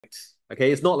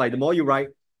Okay, it's not like the more you write,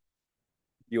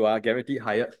 you are guaranteed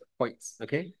higher points.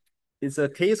 Okay, it's a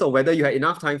case of whether you have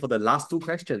enough time for the last two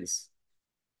questions.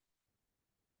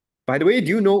 By the way, do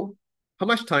you know how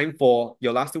much time for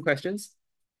your last two questions?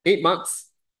 8 marks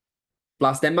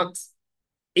plus 10 marks,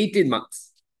 18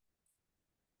 marks.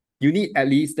 You need at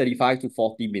least 35 to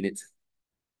 40 minutes.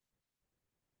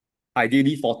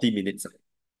 Ideally 40 minutes.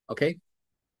 Okay.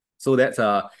 So that's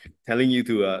telling you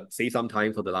to save some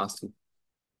time for the last two.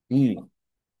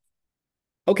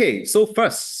 Okay, so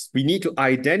first, we need to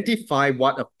identify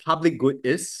what a public good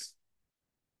is.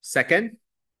 Second,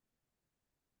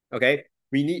 okay,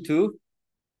 we need to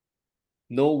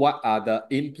know what are the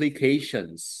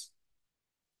implications.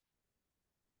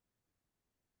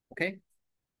 Okay,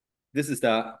 this is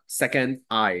the second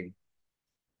I.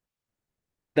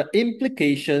 The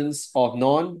implications of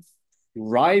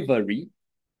non-rivalry.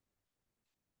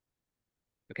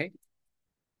 Okay,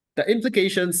 the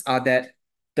implications are that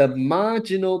the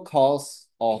marginal cost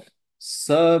of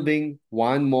serving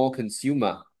one more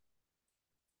consumer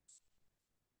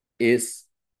is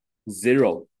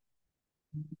zero.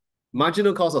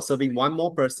 Marginal cost of serving one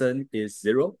more person is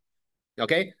zero.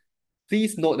 Okay,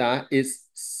 please note that it's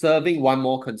serving one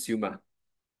more consumer.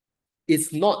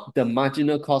 It's not the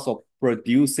marginal cost of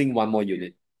producing one more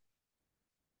unit.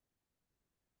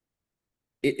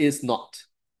 It is not.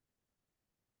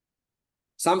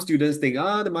 Some students think,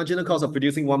 the marginal cost of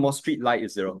producing one more street light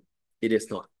is zero. It is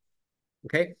not.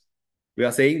 Okay? We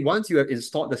are saying once you have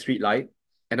installed the street light,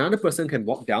 another person can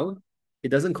walk down. It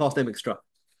doesn't cost them extra.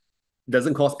 It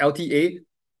doesn't cost LTA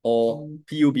or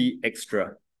PUB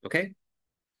extra. Okay?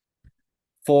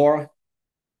 For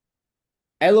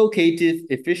allocative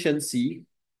efficiency,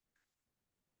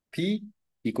 P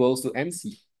equals to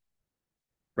MC.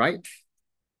 Right?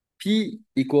 P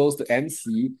equals to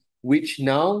MC, which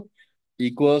now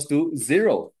equals to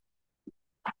zero.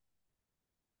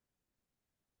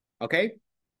 Okay?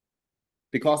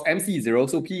 Because MC is zero,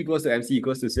 so P equals to MC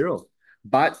equals to zero.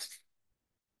 But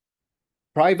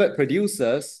private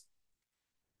producers,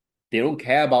 they don't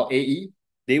care about AE.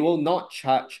 They will not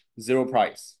charge zero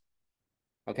price.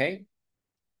 Okay?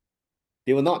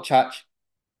 They will not charge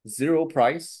zero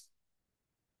price.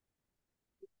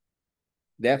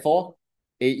 Therefore,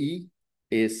 AE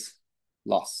is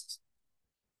lost.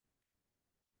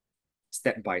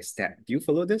 Step by step. Do you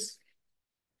follow this?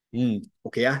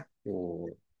 Okay. Oh,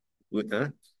 good, huh?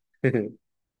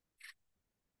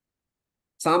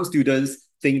 Some students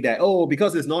think that,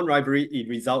 because it's non-rivalry, it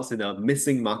results in a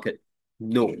missing market.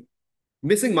 No.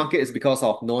 Missing market is because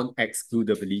of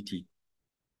non-excludability.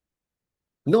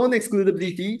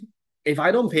 Non-excludability, if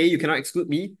I don't pay, you cannot exclude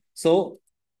me. So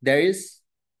there is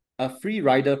a free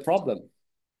rider problem.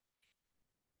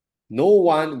 No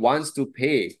one wants to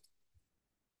pay.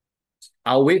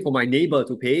 I'll wait for my neighbor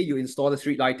to pay. You install the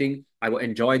street lighting. I will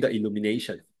enjoy the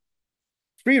illumination.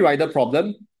 Free rider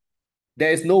problem,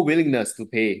 there is no willingness to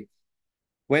pay.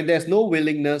 When there's no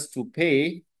willingness to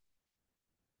pay,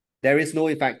 there is no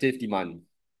effective demand.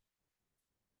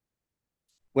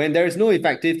 When there is no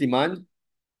effective demand,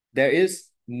 there is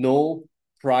no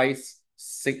price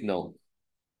signal.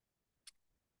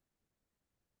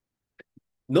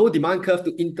 No demand curve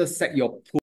to intersect your